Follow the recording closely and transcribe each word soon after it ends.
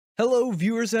Hello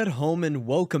viewers at home and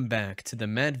welcome back to the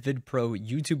MattVidPro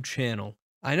YouTube channel.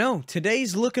 I know,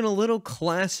 today's looking a little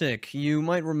classic. You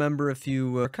might remember if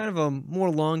you are kind of a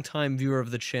more long-time viewer of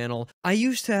the channel. I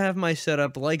used to have my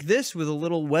setup like this with a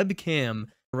little webcam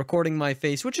recording my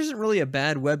face, which isn't really a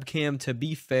bad webcam to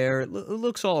be fair. It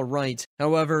looks all right.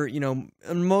 However, in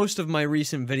most of my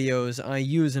recent videos, I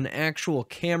use an actual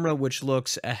camera which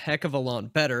looks a heck of a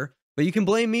lot better. But you can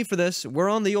blame me for this. We're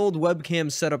on the old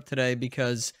webcam setup today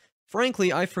because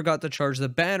frankly, I forgot to charge the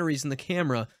batteries in the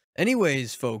camera.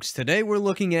 Anyways, folks, today we're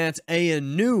looking at a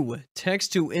new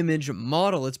text-to-image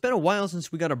model. It's been a while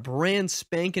since we got a brand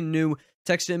spanking new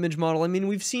text-to-image model. I mean,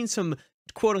 we've seen some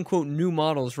quote-unquote new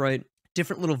models, right?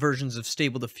 Different little versions of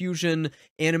Stable Diffusion,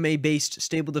 anime-based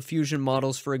Stable Diffusion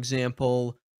models, for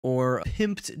example, or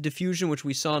pimped diffusion, which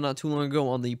we saw not too long ago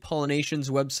on the Pollinations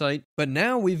website. But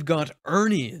now we've got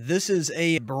ERNIE. This is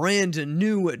a brand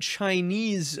new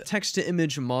Chinese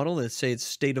text-to-image model. Let's say it's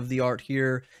state-of-the-art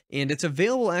here, and it's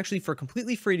available actually for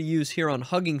completely free to use here on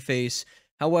Hugging Face.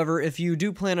 However, if you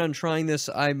do plan on trying this,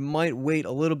 I might wait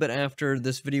a little bit after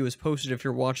this video is posted, if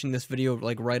you're watching this video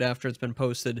like right after it's been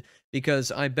posted,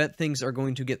 because I bet things are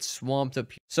going to get swamped up.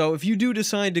 So if you do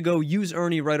decide to go use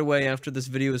ERNIE right away after this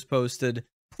video is posted,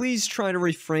 please try to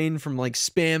refrain from like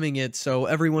spamming it so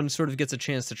everyone sort of gets a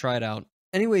chance to try it out.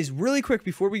 Anyways, really quick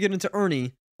before we get into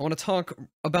ERNIE, I want to talk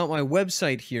about my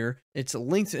website here. It's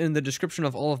linked in the description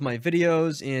of all of my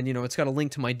videos, and it's got a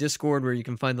link to my Discord where you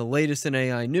can find the latest in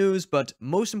AI news, but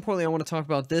most importantly I want to talk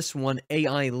about this one,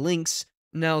 AI links.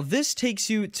 Now, this takes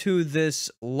you to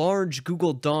this large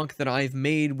Google Doc that I've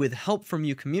made with help from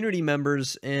you community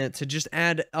members and to just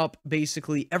add up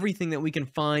basically everything that we can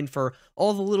find for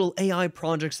all the little AI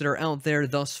projects that are out there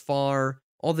thus far,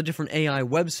 all the different AI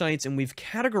websites, and we've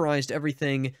categorized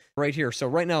everything right here. So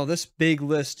right now, this big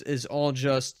list is all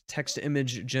just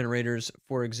text-to-image generators,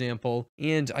 for example.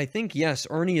 And I think, yes,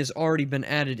 ERNIE has already been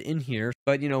added in here,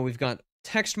 but we've got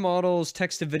text models,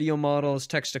 text-to-video models,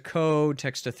 text-to-code,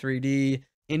 text-to-3D,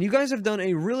 and you guys have done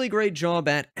a really great job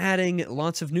at adding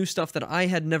lots of new stuff that I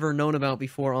had never known about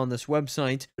before on this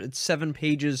website. It's 7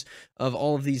 pages of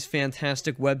all of these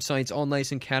fantastic websites, all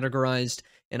nice and categorized,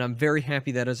 and I'm very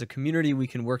happy that as a community we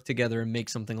can work together and make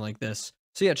something like this.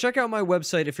 So yeah, check out my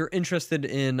website if you're interested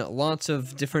in lots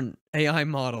of different AI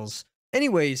models.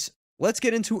 Anyways, let's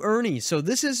get into ERNIE. So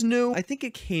this is new. I think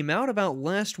it came out about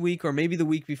last week or maybe the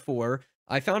week before.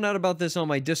 I found out about this on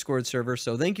my Discord server,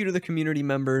 so thank you to the community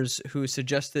members who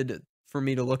suggested for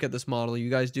me to look at this model. You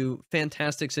guys do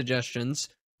fantastic suggestions.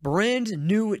 Brand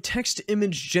new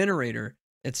text-to-image generator.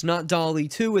 It's not dall-e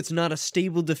 2, it's not a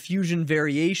Stable Diffusion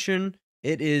variation.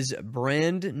 It is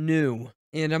brand new.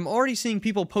 And I'm already seeing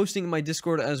people posting in my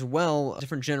Discord as well,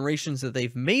 different generations that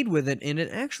they've made with it, and it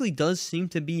actually does seem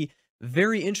to be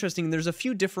very interesting. There's a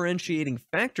few differentiating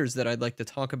factors that I'd like to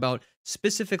talk about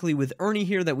specifically with ERNIE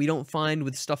here that we don't find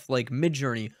with stuff like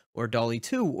Midjourney or dall-e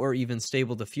 2 or even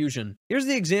Stable Diffusion. Here's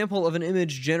the example of an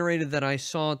image generated that I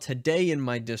saw today in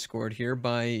my Discord here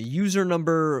by user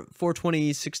number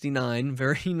 42069.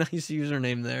 Very nice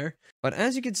username there. But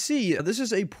as you can see, this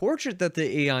is a portrait that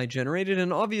the AI generated,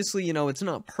 and obviously, it's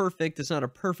not perfect. It's not a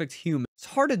perfect human. It's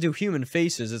hard to do human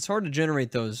faces. It's hard to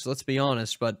generate those, let's be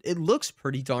honest, but it looks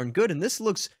pretty darn good, and this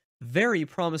looks very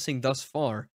promising thus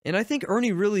far. And I think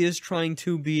ERNIE really is trying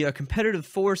to be a competitive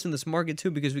force in this market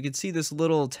too, because we could see this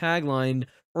little tagline,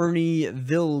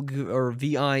 ERNIE-ViLG, or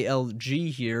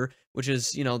VILG here, which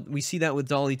is, we see that with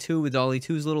dall-e 2, with dall-e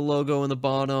 2's little logo in the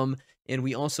bottom, and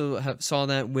we also saw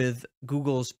that with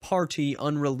Google's Party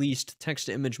unreleased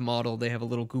text-to-image model. They have a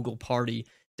little Google Party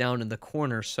down in the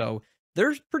corner, so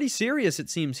they're pretty serious, it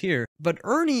seems here. But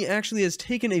ERNIE actually has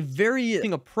taken a very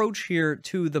interesting approach here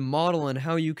to the model and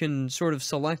how you can sort of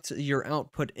select your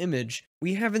output image.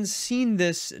 We haven't seen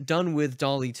this done with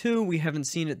dall-e 2. We haven't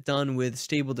seen it done with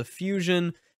Stable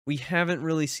Diffusion. We haven't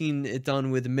really seen it done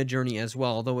with Midjourney as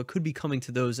well, although it could be coming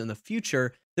to those in the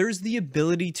future. There's the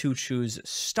ability to choose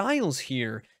styles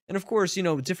here. And of course,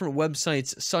 different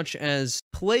websites such as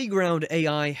Playground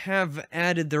AI have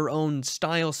added their own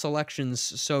style selections.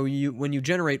 So when you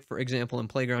generate, for example, in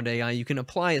Playground AI, you can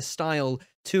apply a style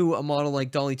to a model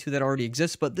like dall-e 2 that already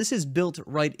exists, but this is built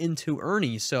right into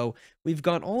ERNIE. So we've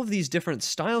got all of these different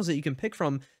styles that you can pick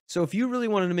from. So if you really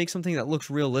wanted to make something that looks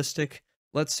realistic,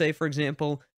 let's say, for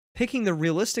example, picking the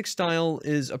realistic style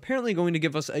is apparently going to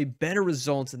give us a better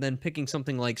result than picking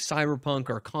something like cyberpunk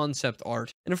or concept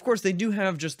art. And of course, they do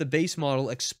have just the base model,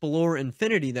 Explore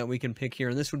Infinity, that we can pick here,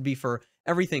 and this would be for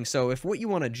everything. So if what you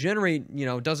want to generate,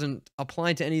 doesn't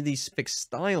apply to any of these fixed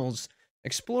styles,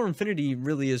 Explore Infinity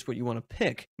really is what you want to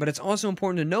pick. But it's also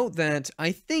important to note that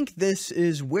I think this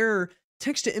is where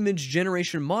text-to-image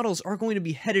generation models are going to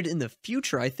be headed in the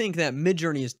future. I think that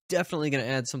Midjourney is definitely going to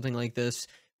add something like this,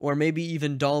 or maybe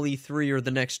even dall-e 3 or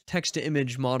the next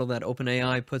text-to-image model that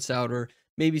OpenAI puts out, or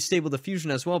maybe Stable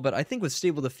Diffusion as well. But I think with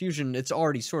Stable Diffusion, it's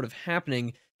already sort of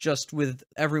happening just with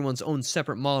everyone's own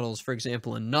separate models. For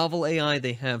example, in Novel AI,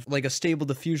 they have like a Stable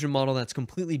Diffusion model that's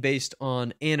completely based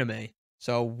on anime.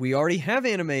 So we already have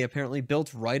anime apparently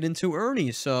built right into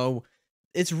Ernie. So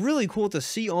it's really cool to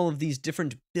see all of these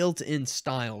different built-in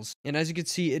styles. And as you can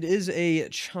see, it is a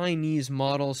Chinese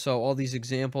model, so all these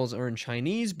examples are in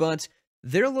Chinese, but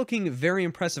they're looking very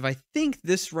impressive. I think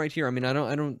this right here, I mean, I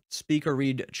don't speak or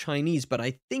read Chinese, but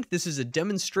I think this is a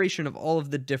demonstration of all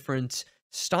of the different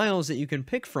styles that you can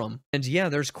pick from. And yeah,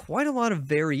 there's quite a lot of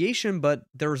variation, but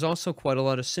there's also quite a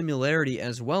lot of similarity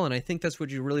as well. And I think that's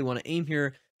what you really want to aim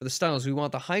here for the styles. We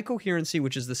want the high coherency,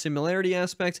 which is the similarity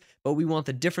aspect, but we want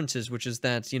the differences, which is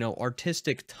that, you know,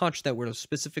 artistic touch that we're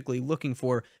specifically looking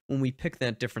for when we pick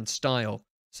that different style.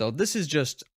 So this is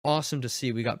just awesome to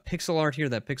see. We got pixel art here.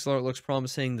 That pixel art looks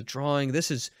promising. The drawing,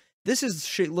 this is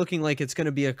looking like it's going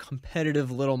to be a competitive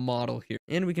little model here.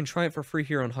 And we can try it for free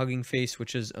here on Hugging Face,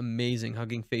 which is amazing.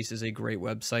 Hugging Face is a great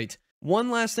website. One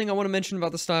last thing I want to mention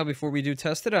about the style before we do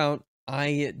test it out.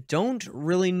 I don't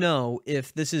really know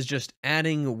if this is just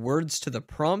adding words to the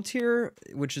prompt here,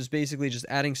 which is basically just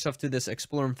adding stuff to this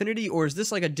Explore Infinity, or is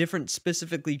this like a different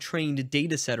specifically trained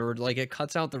data set, or like it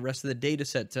cuts out the rest of the data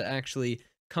set to actually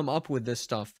come up with this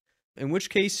stuff. In which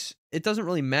case, it doesn't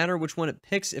really matter which one it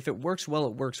picks. If it works well,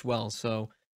 it works well. So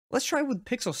let's try with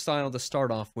pixel style to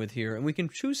start off with here. And we can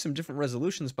choose some different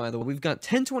resolutions, by the way. We've got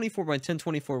 1024 by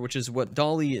 1024, which is what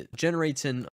dall-e generates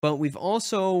in. But we've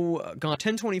also got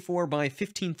 1024 by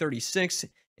 1536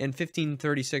 and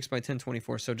 1536 by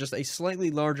 1024. So just a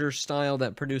slightly larger style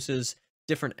that produces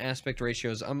different aspect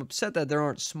ratios. I'm upset that there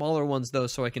aren't smaller ones, though,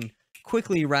 so I can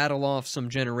quickly rattle off some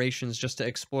generations just to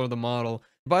explore the model.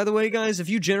 By the way, guys, if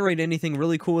you generate anything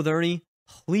really cool with Ernie,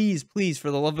 please, please,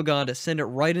 for the love of God, send it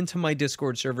right into my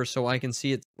Discord server so I can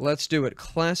see it. Let's do it.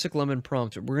 Classic lemon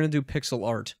prompt. We're going to do pixel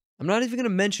art. I'm not even going to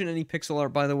mention any pixel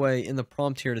art, by the way, in the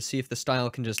prompt here to see if the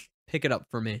style can just pick it up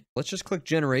for me. Let's just click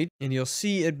generate, and you'll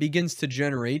see it begins to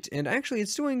generate. And actually,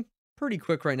 it's doing pretty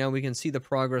quick right now. We can see the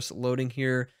progress loading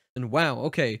here. And wow,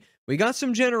 okay, we got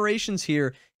some generations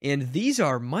here, and these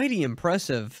are mighty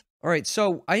impressive. All right,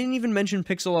 so I didn't even mention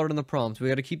pixel art in the prompt. We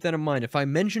got to keep that in mind. If I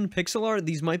mention pixel art,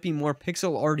 these might be more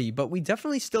pixel arty, but we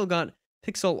definitely still got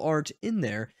pixel art in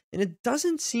there. And it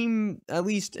doesn't seem, at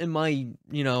least in my,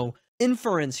 you know,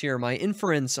 inference here, my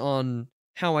inference on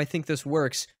how I think this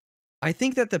works, I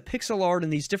think that the pixel art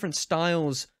and these different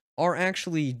styles are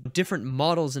actually different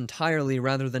models entirely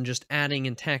rather than just adding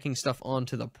and tacking stuff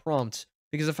onto the prompt.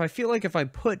 Because if I feel like if I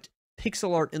put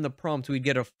pixel art in the prompt, we'd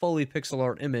get a fully pixel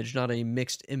art image, not a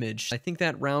mixed image. I think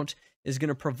that route is going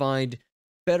to provide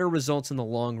better results in the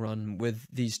long run with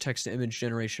these text-to-image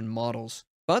generation models.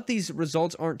 But these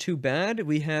results aren't too bad.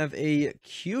 We have a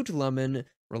cute lemon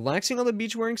relaxing on the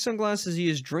beach wearing sunglasses. He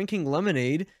is drinking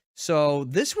lemonade. So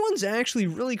this one's actually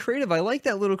really creative. I like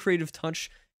that little creative touch.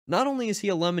 Not only is he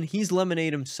a lemon, he's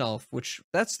lemonade himself, which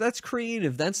that's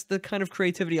creative. That's the kind of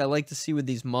creativity I like to see with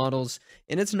these models.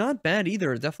 And it's not bad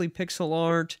either. Definitely pixel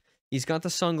art. He's got the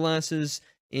sunglasses,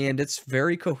 and it's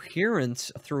very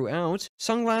coherent throughout.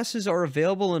 Sunglasses are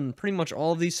available in pretty much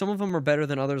all of these. Some of them are better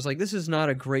than others. Like, this is not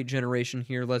a great generation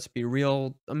here, let's be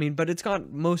real. I mean, but it's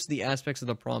got most of the aspects of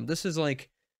the prompt. This is like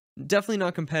definitely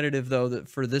not competitive, though,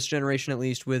 for this generation at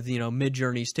least, with, you know,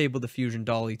 Midjourney, Stable Diffusion,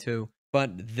 dall-e 2.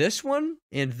 But this one,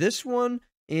 and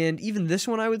even this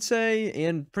one, I would say,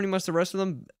 and pretty much the rest of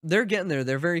them, they're getting there.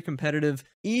 They're very competitive.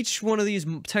 Each one of these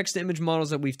text-to-image models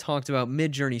that we've talked about,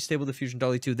 Midjourney, Stable Diffusion,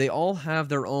 dall-e 2, they all have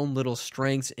their own little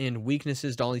strengths and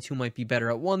weaknesses. dall-e 2 might be better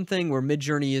at one thing, where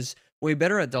Midjourney is way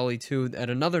better at dall-e 2 at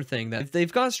another thing. That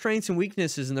they've got strengths and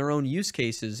weaknesses in their own use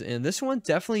cases, and this one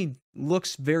definitely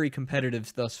looks very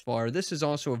competitive thus far. This is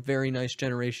also a very nice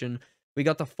generation. We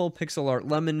got the full pixel art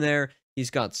lemon there. He's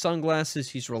got sunglasses.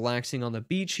 He's relaxing on the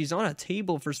beach. He's on a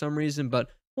table for some reason, but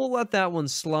we'll let that one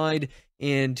slide.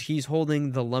 And he's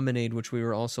holding the lemonade, which we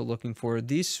were also looking for.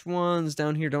 These ones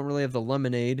down here don't really have the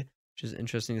lemonade, which is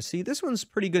interesting to see. This one's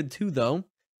pretty good too, though.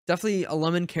 Definitely a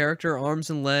lemon character, arms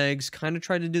and legs. Kind of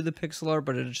tried to do the pixel art,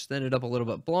 but it just ended up a little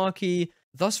bit blocky.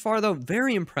 Thus far, though,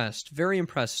 very impressed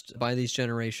by these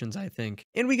generations, I think.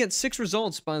 And we get 6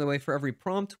 results, by the way, for every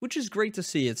prompt, which is great to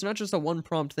see. It's not just a one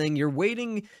prompt thing. You're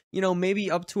waiting, you know,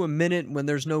 maybe up to a minute when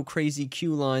there's no crazy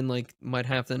queue line like might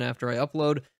happen after I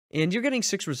upload, and you're getting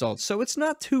 6 results. So it's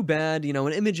not too bad, you know,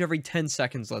 an image every 10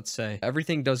 seconds, let's say.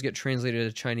 Everything does get translated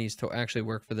to Chinese to actually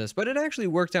work for this, but it actually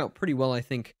worked out pretty well, I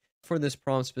think, for this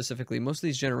prompt specifically. Most of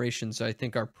these generations, I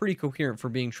think, are pretty coherent for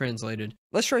being translated.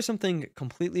 Let's try something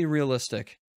completely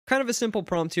realistic. Kind of a simple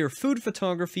prompt here. Food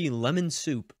photography, lemon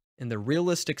soup in the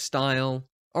realistic style.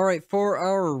 All right, for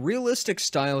our realistic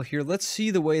style here, let's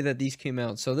see the way that these came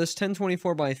out. So this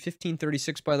 1024 by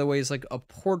 1536, by the way, is like a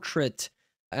portrait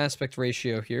aspect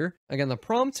ratio here. Again, the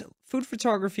prompt, food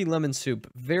photography, lemon soup.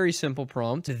 Very simple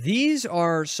prompt. These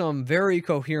are some very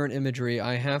coherent imagery,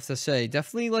 I have to say.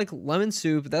 Definitely like lemon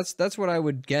soup. That's what I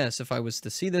would guess if I was to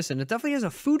see this. And it definitely has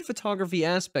a food photography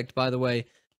aspect, by the way.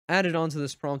 Added onto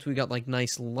this prompt, we got like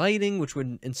nice lighting, which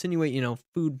would insinuate, you know,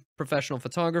 food professional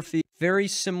photography. Very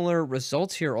similar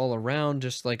results here all around,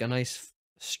 just like a nice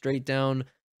straight down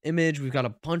image. We've got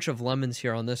a bunch of lemons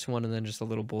here on this one, and then just a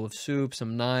little bowl of soup,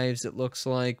 some knives, it looks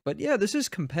like. But yeah, this is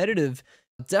competitive.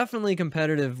 Definitely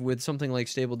competitive with something like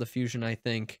Stable Diffusion, I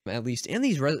think, at least. And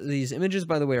these images,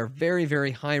 by the way, are very,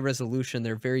 very high resolution.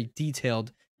 They're very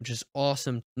detailed, which is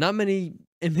awesome. Not many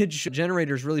image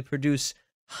generators really produce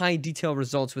high detail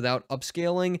results without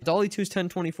upscaling. dall-e 2's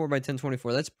 1024 by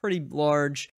 1024. That's pretty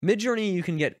large. Midjourney, you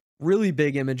can get really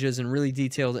big images and really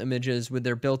detailed images with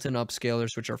their built-in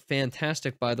upscalers, which are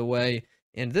fantastic, by the way.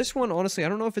 And this one, honestly, I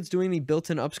don't know if it's doing any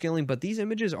built-in upscaling, but these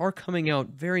images are coming out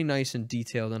very nice and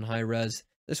detailed and high res.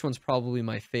 This one's probably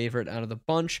my favorite out of the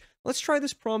bunch. Let's try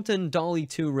this prompt in dall-e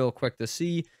 2 real quick to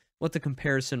see what the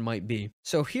comparison might be.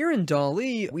 So here in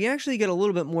dall-e, we actually get a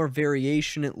little bit more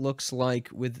variation, it looks like,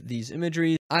 with these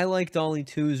imagery. I like dall-e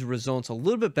 2's results a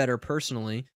little bit better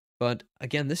personally, but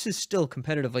again, this is still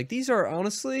competitive. Like, these are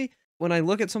honestly, when I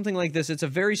look at something like this, it's a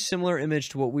very similar image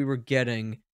to what we were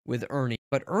getting with Ernie.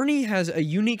 But Ernie has a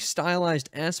unique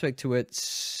stylized aspect to it,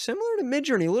 similar to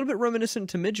Midjourney, a little bit reminiscent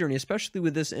to Midjourney, especially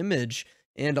with this image,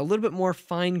 and a little bit more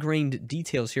fine-grained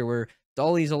details here, where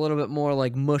dall-e's a little bit more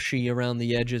like mushy around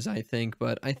the edges, I think,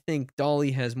 but I think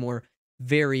dall-e has more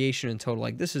variation in total.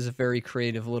 Like, this is a very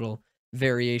creative little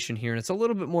variation here, and it's a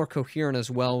little bit more coherent as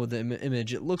well with the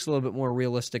image. It looks a little bit more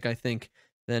realistic, I think,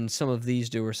 than some of these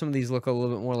do, or some of these look a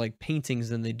little bit more like paintings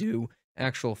than they do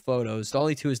actual photos.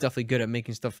 dall-e 2 is definitely good at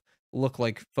making stuff look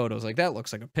like photos. Like, that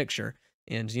looks like a picture,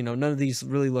 and, you know, none of these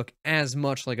really look as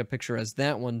much like a picture as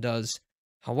that one does.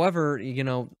 However, you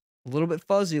know, a little bit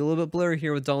fuzzy, a little bit blurry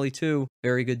here with dall-e 2.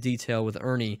 Very good detail with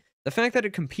Ernie. The fact that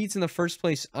it competes in the first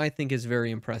place, I think, is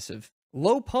very impressive.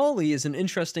 Low poly is an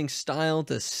interesting style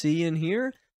to see in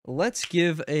here. Let's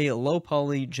give a low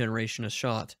poly generation a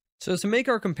shot. So to make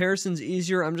our comparisons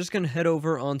easier, I'm just going to head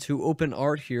over onto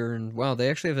OpenArt here. And wow, they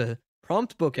actually have a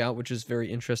prompt book out, which is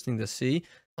very interesting to see.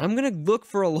 I'm going to look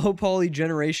for a low poly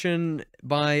generation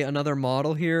by another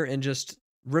model here and just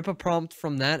rip a prompt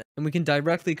from that, and we can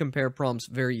directly compare prompts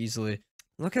very easily.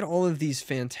 Look at all of these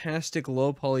fantastic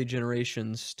low poly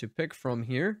generations to pick from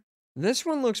here. This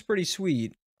one looks pretty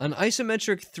sweet. An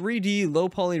isometric 3D low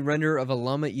poly render of a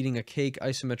llama eating a cake,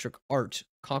 isometric art.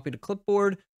 Copy to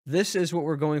clipboard. This is what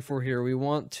we're going for here. We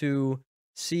want to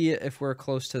see if we're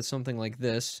close to something like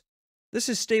this. This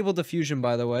is Stable Diffusion,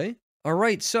 by the way. All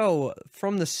right, so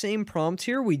from the same prompt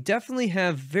here, we definitely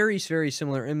have very, very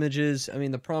similar images. I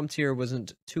mean, the prompt here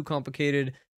wasn't too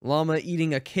complicated. Llama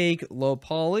eating a cake, low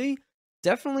poly.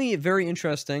 Definitely very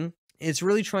interesting. It's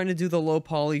really trying to do the low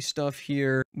poly stuff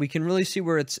here. We can really see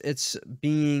where it's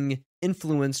being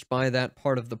influenced by that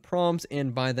part of the prompt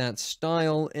and by that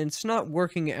style. And it's not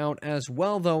working out as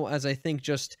well, though, as I think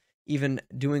just even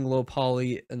doing low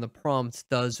poly in the prompt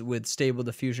does with Stable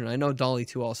Diffusion. I know dall-e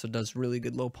 2 also does really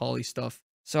good low poly stuff.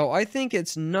 So I think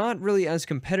it's not really as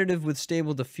competitive with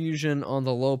Stable Diffusion on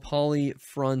the low poly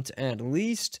front, at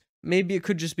least. Maybe it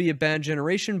could just be a bad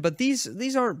generation, but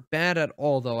these aren't bad at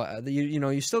all, though. You know,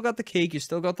 you still got the cake, you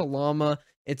still got the llama.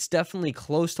 It's definitely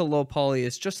close to low poly.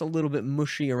 It's just a little bit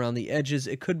mushy around the edges.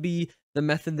 It could be the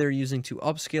method they're using to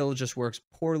upscale just works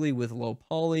poorly with low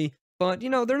poly. But,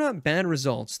 you know, they're not bad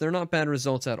results. They're not bad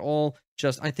results at all.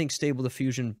 Just, I think Stable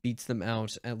Diffusion beats them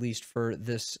out, at least for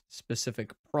this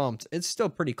specific prompt. It's still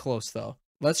pretty close, though.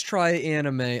 Let's try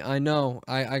anime. I know.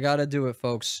 I gotta do it,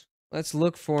 folks. Let's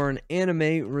look for an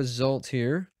anime result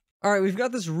here. All right, we've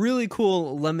got this really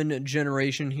cool lemon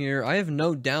generation here. I have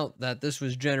no doubt that this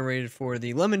was generated for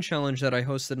the lemon challenge that I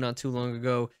hosted not too long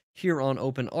ago here on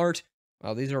OpenArt.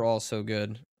 Wow, these are all so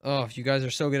good. Oh, you guys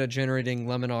are so good at generating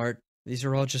lemon art. These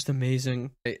are all just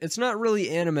amazing. It's not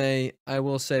really anime, I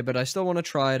will say, but I still want to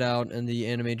try it out in the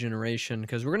anime generation,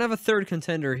 because we're going to have a third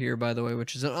contender here, by the way,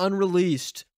 which is an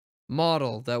unreleased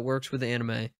model that works with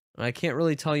anime. And I can't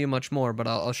really tell you much more, but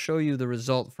I'll show you the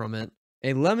result from it.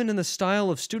 A lemon in the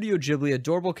style of Studio Ghibli,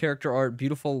 adorable character art,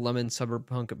 beautiful lemon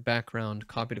cyberpunk background.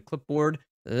 Copy to clipboard.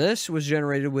 This was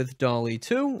generated with dall-e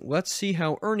 2. Let's see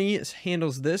how Ernie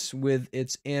handles this with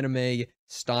its anime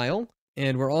style.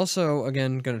 And we're also,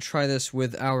 again, going to try this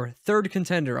with our third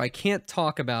contender. I can't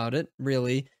talk about it,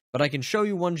 really, but I can show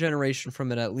you one generation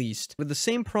from it at least. With the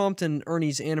same prompt in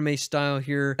Ernie's anime style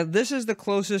here, this is the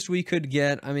closest we could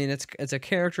get. I mean, it's a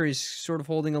character, he's sort of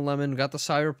holding a lemon, got the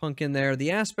cyberpunk in there,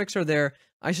 the aspects are there.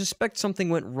 I suspect something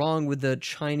went wrong with the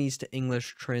Chinese to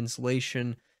English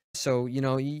translation. So, you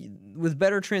know, with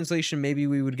better translation, maybe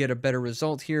we would get a better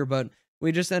result here, but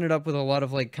we just ended up with a lot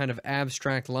of, like, kind of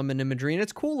abstract lemon imagery, and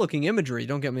it's cool-looking imagery,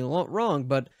 don't get me wrong,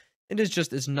 but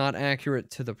it's not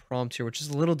accurate to the prompt here, which is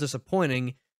a little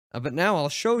disappointing. But now I'll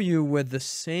show you with the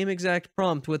same exact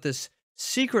prompt what this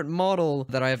secret model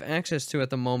that I have access to at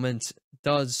the moment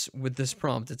does with this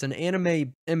prompt. It's an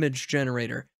anime image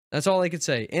generator. That's all I could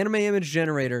say. Anime image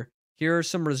generator. Here are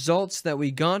some results that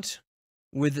we got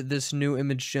with this new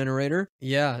image generator.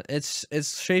 Yeah,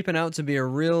 it's shaping out to be a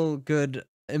real good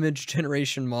image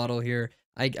generation model here.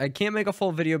 I can't make a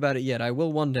full video about it yet. I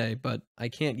will one day, but I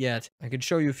can't yet. I could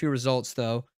show you a few results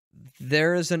though.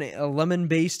 There is a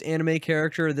lemon-based anime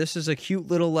character. This is a cute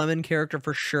little lemon character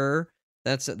for sure.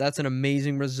 That's an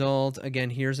amazing result. Again,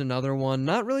 here's another one.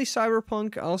 Not really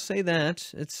cyberpunk, I'll say that.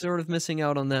 It's sort of missing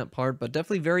out on that part, but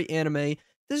definitely very anime.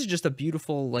 This is just a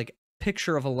beautiful, like,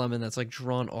 picture of a lemon that's, like,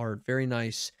 drawn art. Very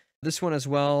nice. This one as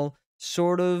well.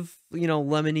 Sort of, you know,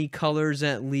 lemony colors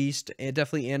at least.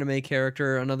 Definitely anime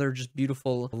character. Another just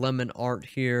beautiful lemon art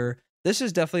here. This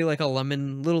is definitely like a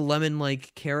little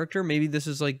lemon-like character. Maybe this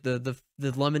is like the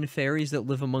lemon fairies that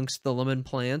live amongst the lemon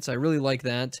plants. I really like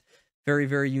that. Very,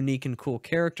 very unique and cool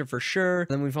character for sure.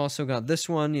 Then we've also got this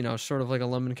one, you know, sort of like a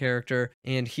lemon character.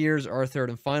 And here's our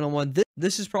third and final one.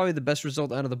 This is probably the best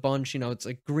result out of the bunch. You know, it's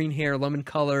like green hair, lemon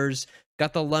colors.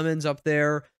 Got the lemons up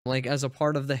there, like, as a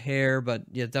part of the hair. But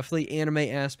yeah, definitely anime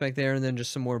aspect there. And then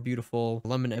just some more beautiful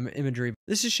lemon imagery.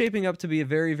 This is shaping up to be a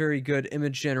very, very good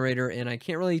image generator. And I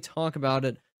can't really talk about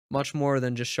it much more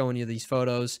than just showing you these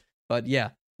photos. But yeah,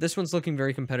 this one's looking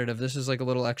very competitive. This is like a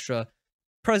little extra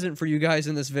present for you guys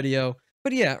in this video.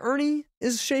 But yeah, Ernie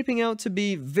is shaping out to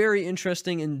be very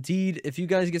interesting indeed. If you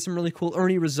guys get some really cool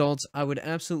Ernie results, I would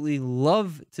absolutely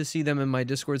love to see them in my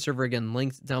Discord server. Again,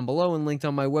 linked down below and linked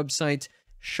on my website.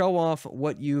 Show off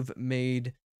what you've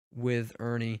made with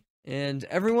Ernie. And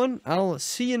everyone, I'll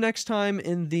see you next time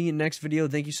in the next video.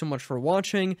 Thank you so much for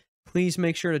watching. Please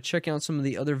make sure to check out some of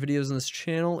the other videos on this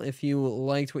channel if you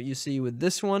liked what you see with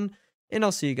this one. And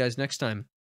I'll see you guys next time.